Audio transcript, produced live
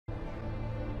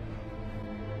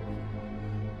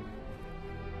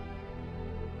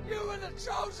the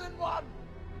chosen one!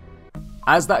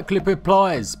 As that clip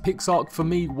implies, Pixark for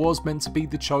me was meant to be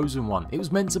the chosen one. It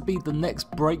was meant to be the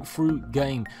next breakthrough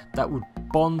game that would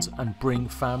bond and bring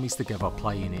families together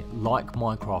playing it like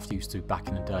Minecraft used to back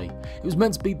in the day. It was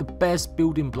meant to be the best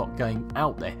building block game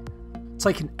out there,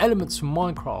 taking elements from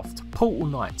Minecraft, Portal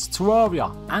Knights,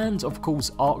 Terraria and of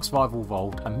course Ark Survival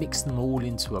Evolved and mixed them all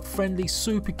into a friendly,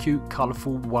 super cute,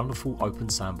 colourful, wonderful open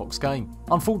sandbox game.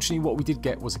 Unfortunately what we did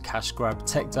get was a cash grab,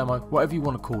 tech demo, whatever you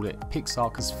want to call it.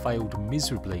 Pixark has failed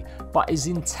miserably but is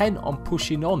intent on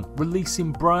pushing on,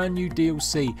 releasing brand new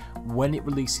DLC when it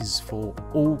releases for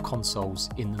all consoles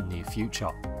in the near future.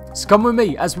 So come with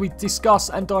me as we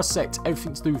discuss and dissect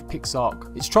everything to do with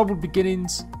Pixark, its troubled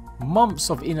beginnings, months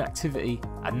of inactivity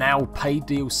and now paid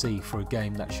DLC for a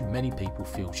game that many people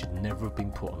feel should never have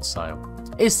been put on sale.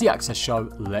 It's the Access Show,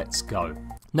 let's go.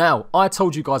 Now, I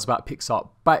told you guys about Pixark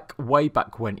way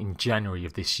back when in January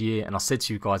of this year, and I said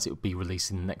to you guys it would be released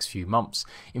in the next few months.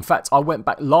 In fact, I went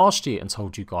back last year and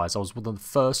told you guys I was one of the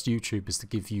first YouTubers to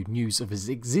give you news of its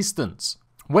existence.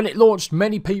 When it launched,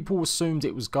 many people assumed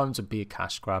it was going to be a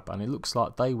cash grab, and it looks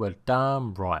like they were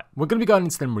damn right. We're going to be going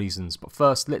into them reasons, but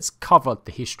first let's cover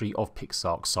the history of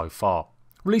Pixark so far.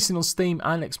 Releasing on Steam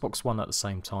and Xbox One at the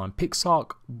same time,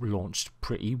 Pixark launched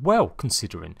pretty well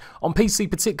considering. On PC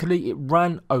particularly, it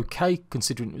ran okay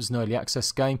considering it was an early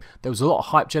access game. There was a lot of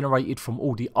hype generated from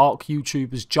all the Ark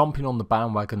YouTubers jumping on the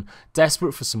bandwagon,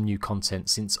 desperate for some new content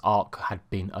since Ark had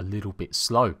been a little bit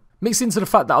slow. Mixed into the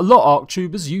fact that a lot of Ark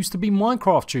tubers used to be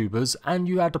Minecraft tubers and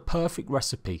you had a perfect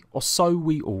recipe, or so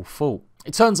we all thought.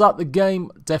 It turns out the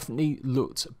game definitely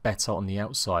looked better on the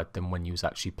outside than when you was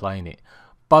actually playing it.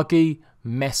 Buggy,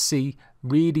 messy,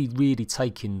 really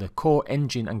taking the core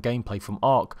engine and gameplay from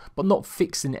Ark but not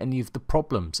fixing any of the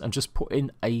problems and just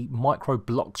putting a micro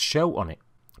block shell on it.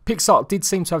 Pixark did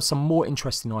seem to have some more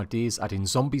interesting ideas, adding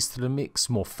zombies to the mix,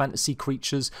 more fantasy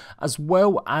creatures, as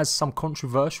well as some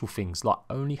controversial things like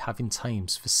only having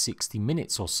tames for 60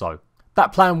 minutes or so.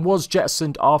 That plan was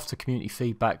jettisoned after community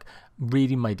feedback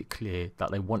really made it clear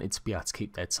that they wanted to be able to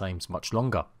keep their tames much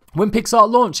longer. When Pixark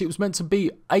launched, it was meant to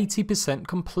be 80%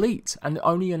 complete and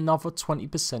only another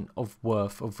 20% of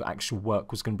worth of actual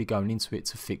work was going to be going into it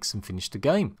to fix and finish the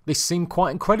game. This seemed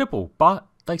quite incredible, but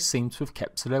they seem to have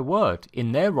kept to their word.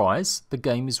 In their eyes, the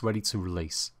game is ready to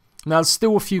release. Now, there's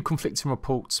still a few conflicting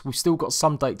reports. We've still got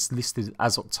some dates listed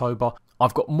as October.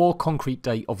 I've got more concrete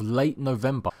date of late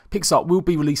November. Pixark will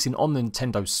be releasing on the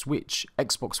Nintendo Switch,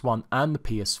 Xbox One and the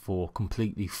PS4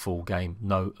 completely full game,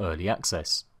 no early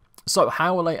access. So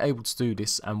how are they able to do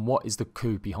this and what is the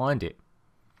coup behind it?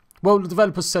 Well, the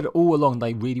developers said all along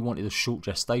they really wanted a short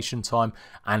gestation time,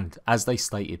 and as they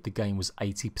stated, the game was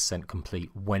 80% complete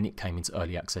when it came into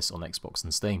early access on Xbox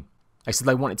and Steam. They said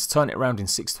they wanted to turn it around in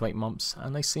 6 to 8 months,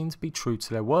 and they seem to be true to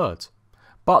their word.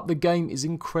 But the game is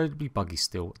incredibly buggy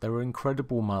still. There are an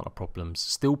incredible amount of problems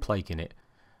still plaguing it.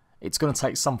 It's going to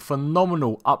take some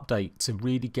phenomenal update to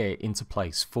really get it into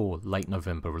place for late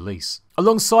November release.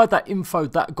 Alongside that info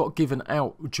that got given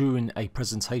out during a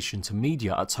presentation to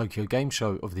media at Tokyo Game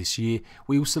Show of this year,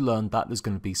 we also learned that there's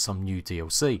going to be some new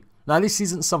DLC. Now this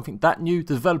isn't something that new,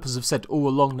 the developers have said all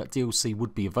along that DLC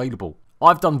would be available.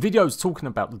 I've done videos talking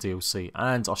about the DLC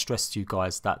and I stressed to you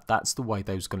guys that that's the way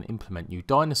they was going to implement new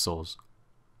dinosaurs.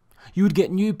 You would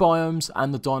get new biomes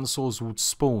and the dinosaurs would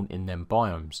spawn in them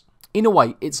biomes. In a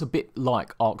way, it's a bit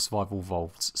like Ark Survival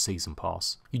Evolved's Season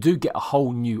Pass. You do get a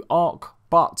whole new Ark,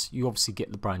 but you obviously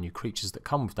get the brand new creatures that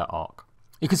come with that Ark.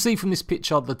 You can see from this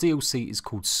picture the DLC is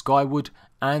called SKYWARD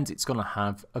and it's going to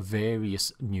have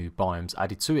various new biomes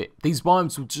added to it. These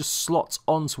biomes will just slot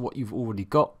onto what you've already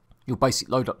got. You'll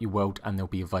basically load up your world and they'll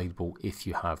be available if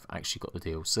you have actually got the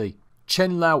DLC.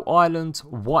 Chenlao Island,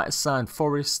 White Sand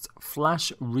Forest,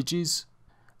 Flash Ridges,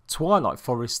 Twilight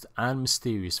Forest and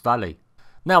Mysterious Valley.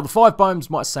 Now the 5 biomes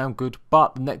might sound good,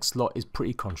 but the next lot is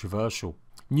pretty controversial.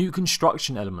 New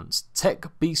construction elements, tech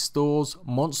beast doors,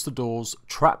 monster doors,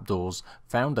 trapdoors,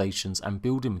 foundations and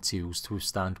building materials to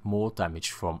withstand more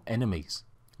damage from enemies.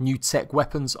 New tech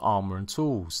weapons, armour and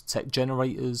tools, tech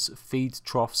generators, feed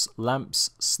troughs,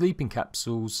 lamps, sleeping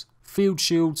capsules, field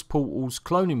shields, portals,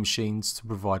 cloning machines to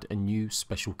provide a new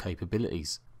special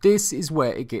capabilities. This is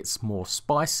where it gets more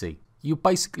spicy. You're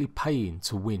basically paying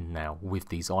to win now with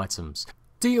these items.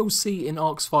 DLC in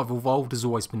Ark Survival Evolved has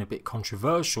always been a bit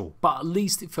controversial, but at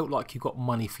least it felt like you got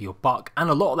money for your buck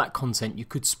and a lot of that content you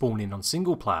could spawn in on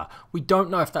single player. We don't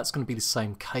know if that's going to be the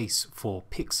same case for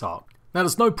Pixark. Now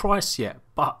there's no price yet,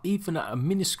 but even at a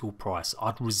minuscule price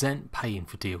I'd resent paying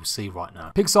for DLC right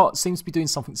now. Pixark seems to be doing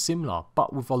something similar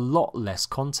but with a lot less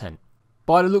content.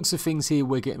 By the looks of things here,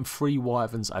 we're getting 3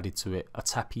 wyverns added to it, a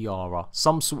tapiara,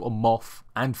 some sort of moth,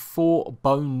 and 4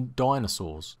 bone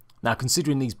dinosaurs. Now,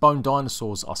 considering these bone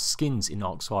dinosaurs are skins in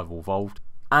Ark Survival Evolved,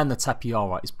 and the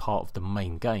tapiara is part of the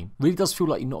main game, really does feel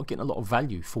like you're not getting a lot of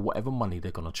value for whatever money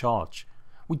they're going to charge.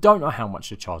 We don't know how much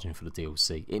they're charging for the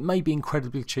DLC. It may be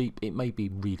incredibly cheap, it may be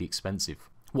really expensive.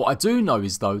 What I do know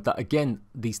is though that again,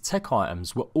 these tech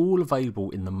items were all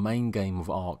available in the main game of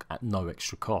Ark at no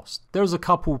extra cost. There's a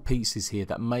couple pieces here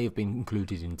that may have been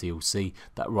included in DLC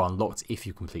that were unlocked if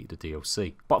you complete the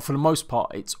DLC. But for the most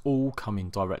part, it's all coming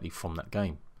directly from that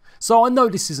game. So I know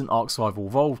this isn't Ark Survival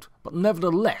Evolved, but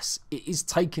nevertheless, it is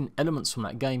taking elements from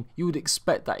that game. You would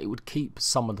expect that it would keep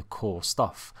some of the core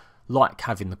stuff, like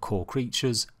having the core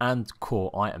creatures and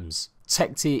core items.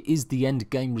 Tech tier is the end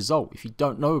game result. If you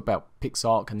don't know about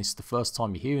Pixark and this is the first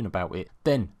time you're hearing about it,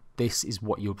 then this is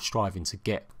what you're striving to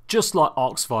get. Just like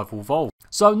Ark Survival Evolved.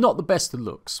 So not the best of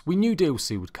looks. We knew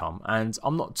DLC would come, and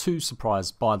I'm not too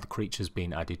surprised by the creatures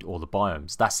being added or the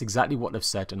biomes. That's exactly what they've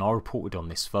said, and I reported on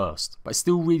this first. But it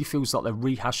still really feels like they're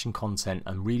rehashing content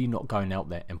and really not going out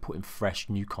there and putting fresh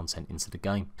new content into the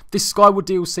game. This Skyward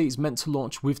DLC is meant to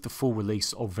launch with the full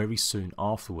release or very soon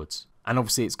afterwards. And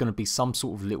obviously it's going to be some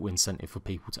sort of little incentive for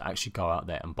people to actually go out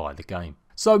there and buy the game.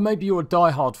 So maybe you're a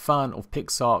die-hard fan of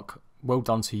Pixark. Well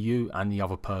done to you and the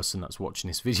other person that's watching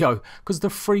this video, because the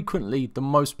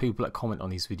most people that comment on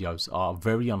these videos are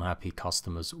very unhappy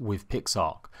customers with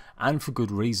Pixark, and for good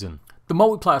reason. The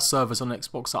multiplayer servers on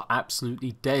Xbox are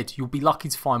absolutely dead. You'll be lucky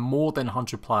to find more than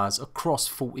 100 players across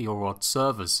 40 or odd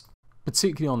servers.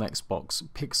 Particularly on Xbox,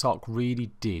 Pixark really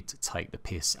did take the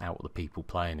piss out of the people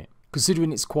playing it.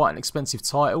 Considering it's quite an expensive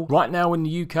title, right now in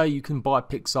the UK you can buy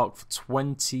Pixark for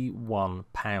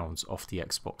 £21 off the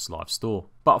Xbox Live Store.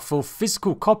 But for a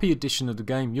physical copy edition of the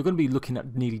game, you're going to be looking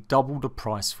at nearly double the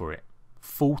price for it.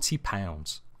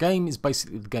 £40. Game is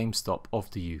basically the GameStop of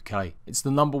the UK. It's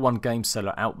the #1 game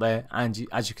seller out there, and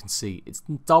as you can see, it's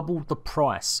double the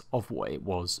price of what it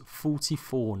was,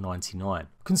 $44.99.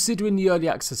 Considering the early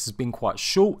access has been quite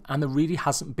short and there really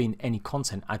hasn't been any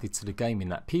content added to the game in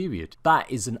that period, that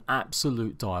is an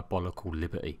absolute diabolical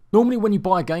liberty. Normally when you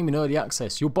buy a game in early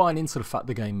access, you're buying into the fact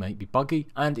the game may be buggy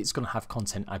and it's going to have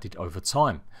content added over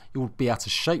time. You'll be able to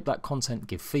shape that content,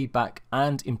 give feedback,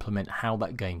 and implement how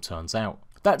that game turns out.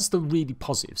 That's the really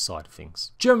positive side of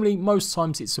things. Generally, most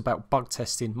times it's about bug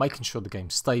testing, making sure the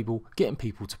game's stable, getting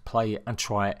people to play it and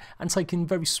try it, and taking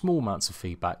very small amounts of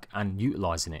feedback and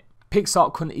utilising it.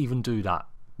 Pixark couldn't even do that.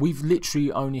 We've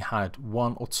literally only had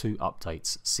 1 or 2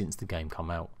 updates since the game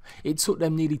come out. It took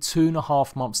them nearly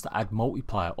 2.5 months to add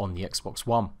multiplayer on the Xbox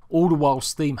One, all the while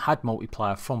Steam had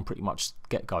multiplayer from pretty much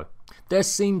get-go. There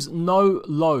seems no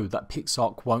low that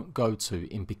Pixark won't go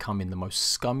to in becoming the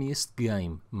most scummiest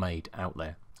game made out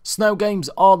there. Snail Games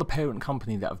are the parent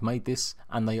company that have made this,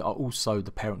 and they are also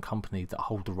the parent company that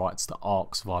hold the rights to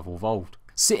Ark Survival Evolved.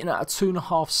 Sitting at a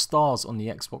 2.5 stars on the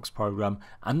Xbox program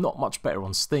and not much better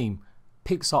on Steam,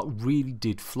 Pixark really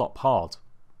did flop hard.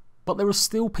 But there are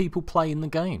still people playing the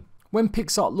game. When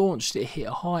Pixark launched, it hit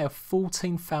a high of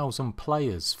 14,000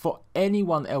 players. For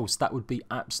anyone else, that would be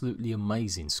absolutely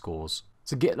amazing scores.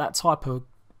 To get that type of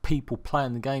people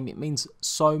playing the game, it means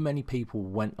so many people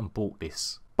went and bought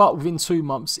this. But within 2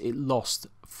 months, it lost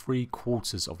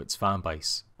 3/4 of its fan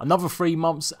base. Another 3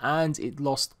 months and it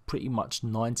lost pretty much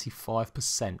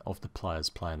 95% of the players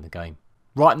playing the game.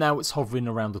 Right now, it's hovering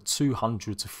around the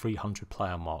 200 to 300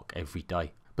 player mark every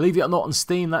day. Believe it or not, on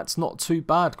Steam, that's not too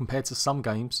bad compared to some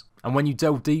games. And when you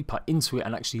delve deeper into it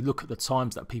and actually look at the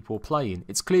times that people are playing,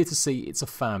 it's clear to see it's a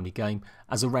family game,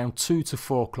 as around 2 to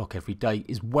 4 o'clock every day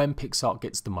is when Pixark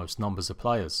gets the most numbers of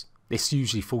players. This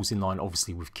usually falls in line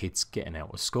obviously with kids getting out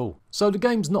of school. So the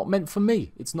game's not meant for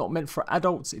me, it's not meant for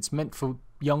adults, it's meant for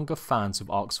younger fans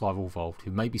of Ark Survival Evolved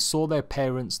who maybe saw their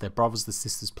parents, their brothers, their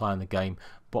sisters playing the game,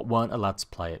 but weren't allowed to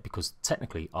play it because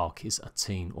technically Ark is a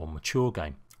teen or mature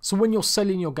game. So when you're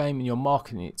selling your game and you're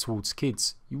marketing it towards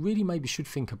kids, you really maybe should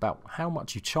think about how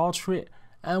much you charge for it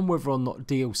and whether or not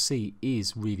DLC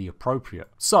is really appropriate.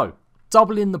 So,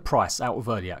 doubling the price out of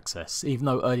early access, even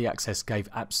though early access gave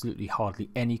absolutely hardly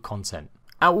any content.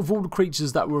 Out of all the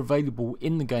creatures that were available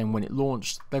in the game when it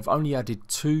launched, they've only added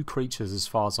 2 creatures as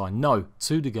far as I know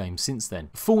to the game since then.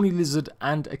 A thorny lizard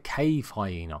and a cave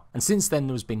hyena. And since then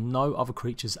there has been no other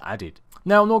creatures added.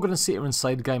 Now I'm not going to sit here and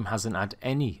say the game hasn't had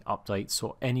any updates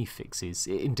or any fixes,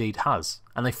 it indeed has.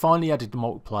 And they finally added the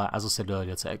multiplayer, as I said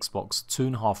earlier, to Xbox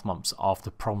 2.5 months after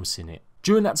promising it.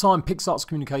 During that time, Pixark's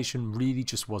communication really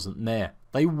just wasn't there.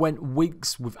 They went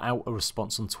weeks without a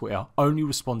response on Twitter, only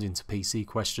responding to PC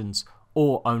questions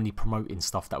or only promoting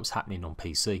stuff that was happening on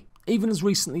PC. Even as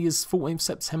recently as 14th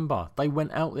September, they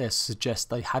went out there to suggest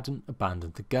they hadn't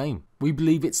abandoned the game. We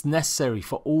believe it's necessary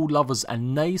for all lovers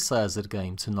and naysayers of the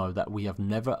game to know that we have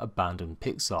never abandoned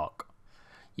Pixark.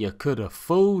 You could have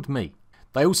fooled me.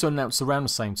 They also announced around the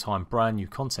same time brand new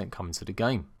content coming to the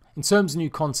game. In terms of new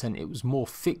content, it was more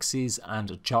fixes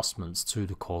and adjustments to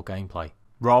the core gameplay,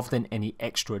 rather than any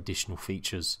extra additional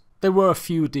features. There were a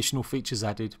few additional features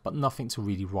added, but nothing to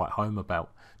really write home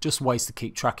about, just ways to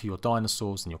keep track of your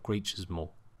dinosaurs and your creatures more.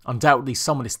 Undoubtedly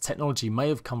some of this technology may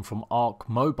have come from Ark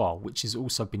Mobile, which has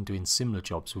also been doing similar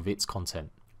jobs with its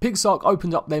content. Pixark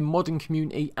opened up their modding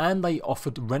community and they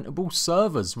offered rentable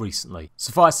servers recently.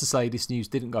 Suffice to say, this news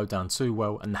didn't go down too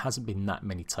well and there hasn't been that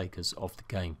many takers of the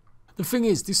game. The thing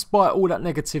is, despite all that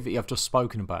negativity I've just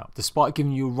spoken about, despite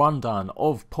giving you a rundown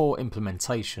of poor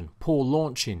implementation, poor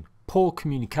launching, poor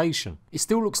communication, it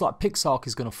still looks like Pixark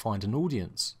is going to find an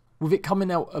audience. With it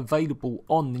coming out available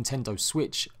on Nintendo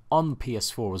Switch, on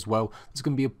PS4 as well, there's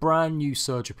going to be a brand new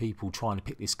surge of people trying to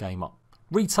pick this game up.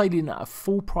 Retailing at a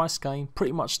full price game,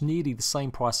 pretty much nearly the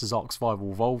same price as Ark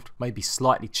Survival Evolved, maybe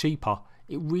slightly cheaper,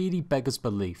 it really beggars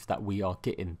belief that we are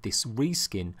getting this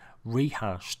reskin,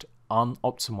 rehashed,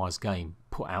 unoptimized game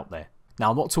put out there.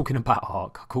 Now I'm not talking about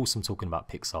Ark, of course I'm talking about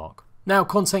Pixark. Now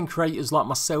content creators like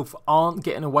myself aren't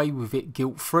getting away with it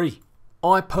guilt free.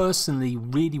 I personally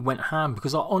really went ham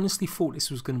because I honestly thought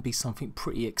this was going to be something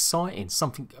pretty exciting,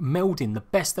 something melding the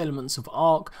best elements of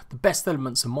Ark, the best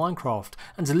elements of Minecraft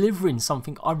and delivering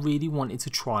something I really wanted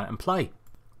to try and play.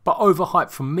 But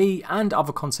overhype from me and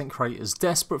other content creators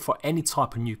desperate for any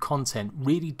type of new content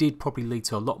really did probably lead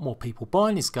to a lot more people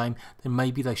buying this game than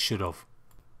maybe they should have.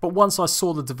 But once I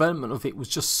saw the development of it was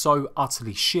just so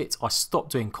utterly shit, I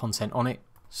stopped doing content on it,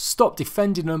 stopped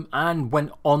defending them and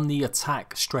went on the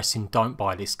attack stressing don't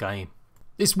buy this game.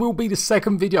 This will be the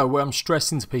second video where I'm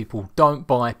stressing to people don't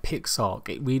buy Pixark,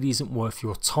 it really isn't worth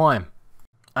your time.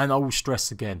 And I will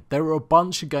stress again, there are a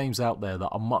bunch of games out there that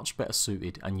are much better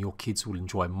suited and your kids will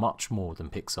enjoy much more than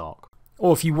Pixark.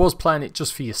 Or if you was playing it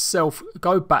just for yourself,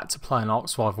 go back to playing Ark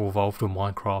Survival Evolved or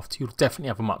Minecraft, you'll definitely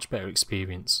have a much better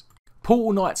experience.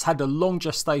 Portal Knights had a long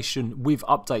gestation with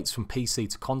updates from PC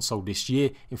to console this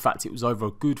year. In fact, it was over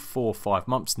a good 4 or 5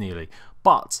 months nearly.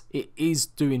 But it is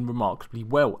doing remarkably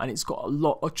well and it's got a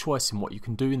lot of choice in what you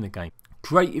can do in the game.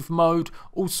 Creative mode,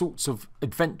 all sorts of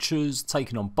adventures,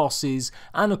 taking on bosses,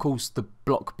 and of course the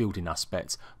block building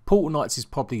aspect. Portal Knights is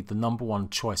probably the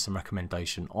 #1 choice and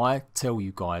recommendation. I tell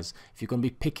you guys, if you're going to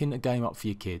be picking a game up for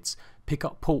your kids, pick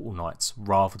up Portal Knights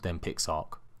rather than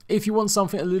Pixark. If you want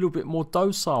something a little bit more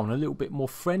docile and a little bit more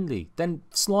friendly, then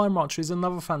Slime Rancher is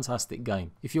another fantastic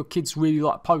game. If your kids really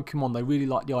like Pokemon, they really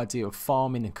like the idea of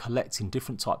farming and collecting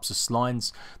different types of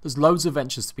slimes, there's loads of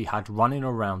adventures to be had running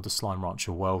around the Slime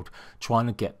Rancher world, trying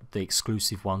to get the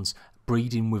exclusive ones,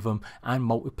 breeding with them and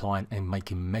multiplying and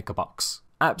making megabucks.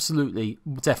 Absolutely,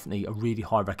 definitely a really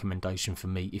high recommendation for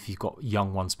me if you've got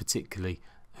young ones particularly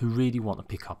who really want to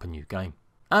pick up a new game.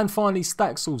 And finally,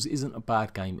 Staxels isn't a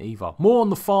bad game either. More on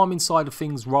the farming side of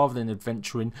things rather than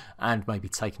adventuring and maybe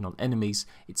taking on enemies.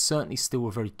 It's certainly still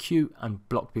a very cute and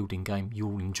block building game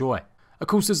you'll enjoy. Of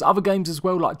course there's other games as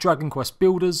well like Dragon Quest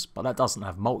Builders, but that doesn't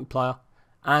have multiplayer.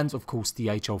 And of course the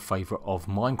age-old favourite of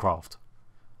Minecraft.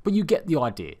 But you get the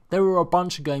idea. There are a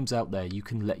bunch of games out there you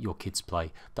can let your kids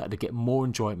play that they get more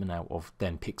enjoyment out of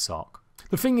than Pixark.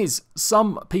 The thing is,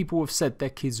 some people have said their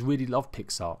kids really love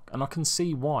Pixark, and I can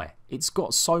see why. It's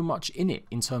got so much in it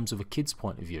in terms of a kid's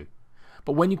point of view.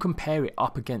 But when you compare it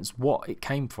up against what it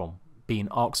came from, being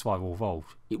Ark Survival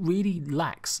Evolved, it really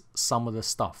lacks some of the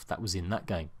stuff that was in that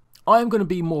game. I am going to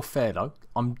be more fair though.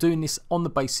 I'm doing this on the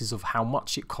basis of how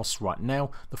much it costs right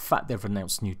now, the fact they've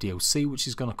announced new DLC which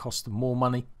is going to cost them more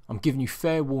money. I'm giving you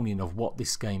fair warning of what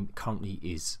this game currently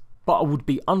is. But I would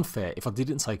be unfair if I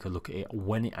didn't take a look at it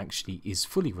when it actually is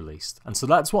fully released. And so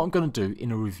that's what I'm going to do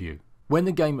in a review. When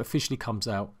the game officially comes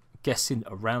out, guessing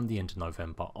around the end of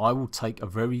November, I will take a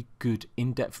very good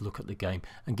in-depth look at the game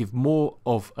and give more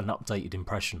of an updated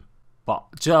impression.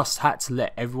 But just had to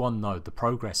let everyone know the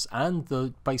progress and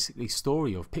the basically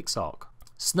story of Pixark.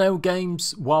 Snail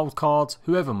Games, Wildcard,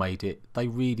 whoever made it, they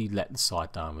really let the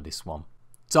side down with this one.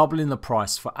 Doubling the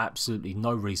price for absolutely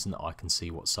no reason that I can see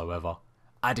whatsoever.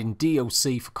 Adding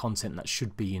DLC for content that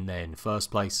should be in there in the first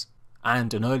place,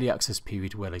 and an early access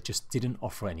period where they just didn't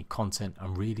offer any content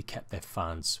and really kept their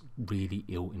fans really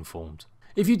ill informed.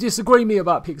 If you disagree with me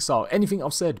about Pixar, anything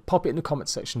I've said, pop it in the comment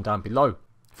section down below.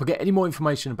 If I get any more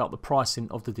information about the pricing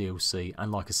of the DLC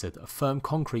and like I said a firm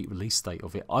concrete release date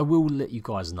of it, I will let you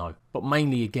guys know. But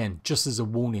mainly again, just as a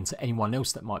warning to anyone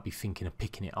else that might be thinking of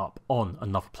picking it up on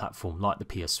another platform like the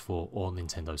PS4 or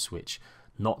Nintendo Switch,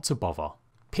 not to bother.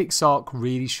 Pixark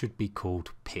really should be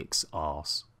called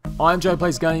Pixarse. I am Jade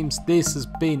Plays Games. This has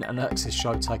been an Access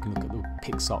Show taking a look at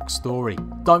the Pixark story.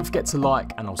 Don't forget to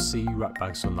like, and I'll see you right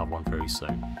back to another one very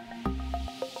soon.